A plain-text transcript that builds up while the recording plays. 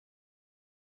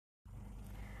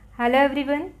Hello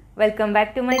everyone, welcome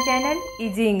back to my channel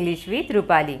Easy English with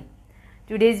Rupali.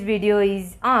 Today's video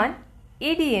is on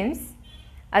idioms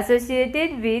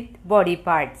associated with body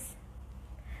parts.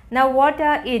 Now what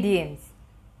are idioms?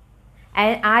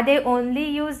 And are they only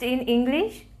used in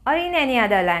English or in any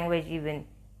other language even?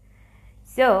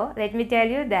 So let me tell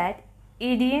you that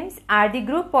idioms are the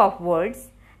group of words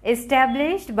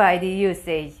established by the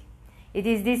usage. It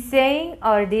is the saying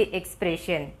or the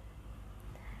expression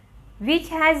which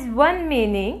has one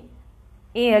meaning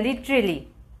literally,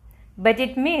 but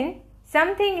it means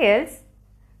something else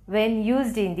when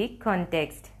used in the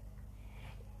context.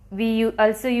 We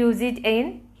also use it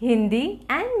in Hindi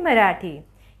and Marathi.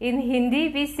 In Hindi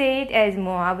we say it as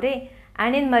muhavre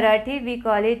and in Marathi we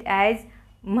call it as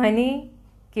म्हणी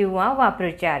किंवा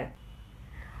वाक्प्रचार.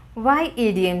 Why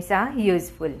idioms are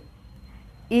useful?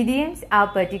 Idioms are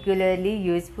particularly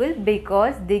useful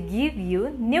because they give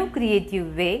you new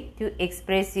creative way to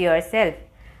express yourself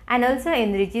and also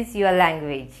enriches your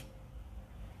language.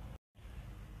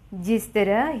 जिस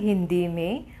तरह हिंदी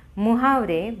में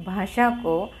मुहावरे भाषा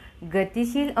को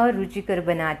गतिशील और रुचिकर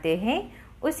बनाते हैं,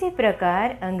 उसी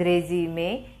प्रकार अंग्रेजी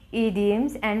में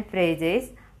idioms and phrases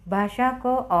भाषा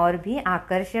को और भी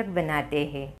आकर्षक बनाते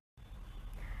हैं.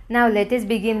 Now let us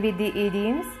begin with the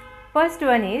idioms. First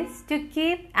one is to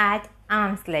keep at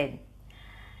arm's length.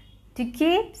 To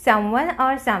keep someone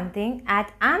or something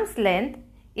at arm's length,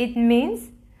 it means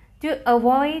to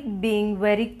avoid being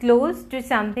very close to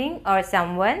something or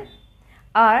someone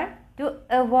or to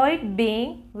avoid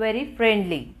being very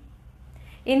friendly.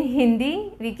 In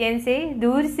Hindi, we can say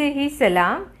दूर से ही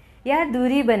सलाम या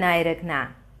दूरी बनाए रखना.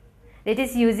 Let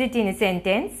us use it in a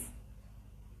sentence.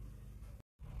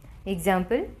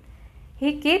 Example.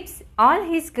 He keeps all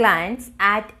his clients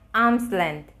at arm's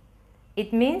length.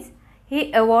 It means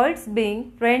he avoids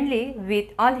being friendly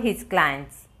with all his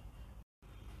clients.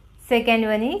 Second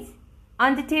one is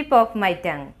on the tip of my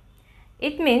tongue.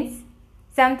 It means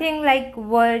something like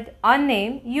word or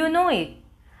name, you know it,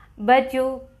 but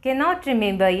you cannot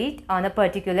remember it on a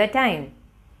particular time.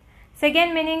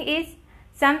 Second meaning is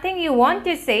something you want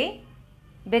to say,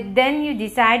 but then you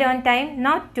decide on time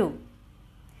not to.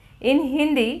 In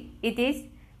Hindi, it is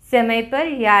समय पर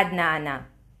याद ना आना.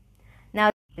 Now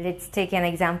let's take an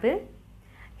example.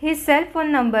 His cell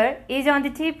phone number is on the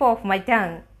tip of my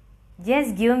tongue.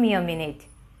 Just give me a minute.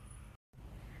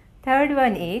 Third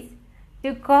one is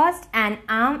to cost an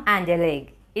arm and a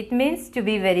leg. It means to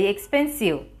be very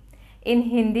expensive. In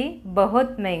Hindi,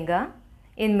 बहुत महंगा.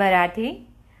 In Marathi,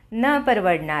 न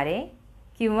परवडणारे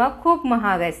किंवा खूप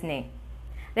महाग असणे.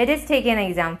 Let us take an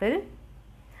example.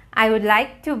 I would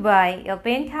like to buy a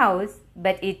penthouse,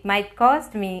 but it might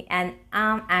cost me an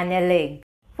arm and a leg.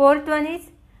 Fourth one is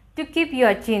to keep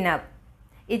your chin up.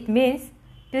 It means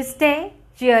to stay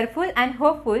cheerful and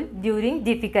hopeful during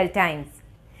difficult times.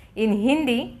 In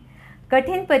Hindi,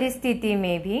 कठिन परिस्थिति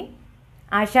में भी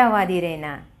आशावादी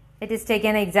रहना. Let us take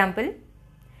an example.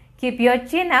 Keep your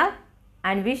chin up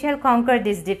and we shall conquer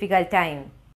this difficult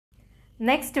time.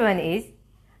 Next one is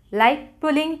like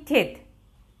pulling teeth.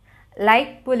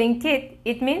 Like pulling teeth,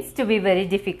 it means to be very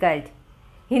difficult.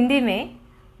 Hindi में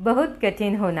बहुत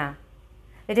कठिन होना.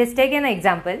 Let us take an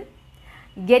example.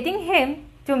 Getting him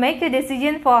to make a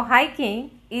decision for hiking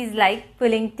is like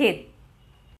pulling teeth.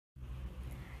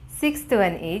 Sixth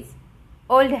one is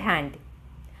old hand.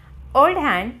 Old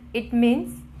hand, it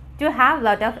means to have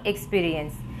lot of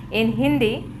experience. In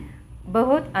Hindi,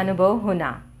 बहुत अनुभव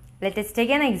होना. Let us take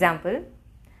an example.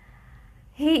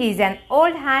 He is an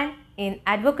old hand in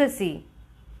advocacy.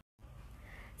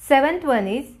 Seventh one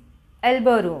is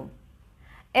elbow room.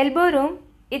 Elbow room,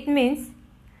 it means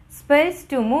space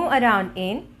to move around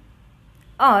in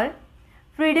or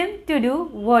freedom to do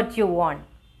what you want.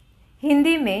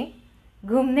 Hindi में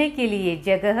घूमने के लिए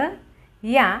जगह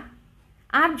या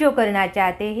आप जो करना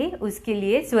चाहते हैं उसके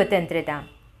लिए स्वतंत्रता.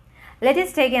 Let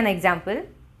us take an example.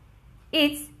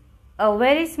 It's a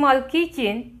very small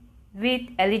kitchen with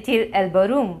a little elbow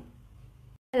room.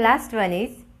 Last one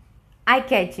is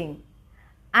eye-catching.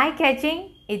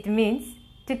 Eye-catching, it means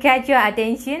to catch your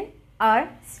attention or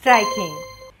striking.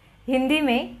 Hindi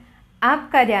में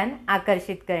आपका ध्यान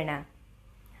आकर्षित करना.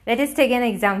 Let us take an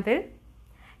example.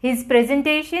 His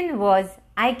presentation was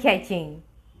eye-catching.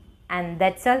 And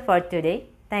that's all for today.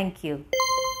 Thank you.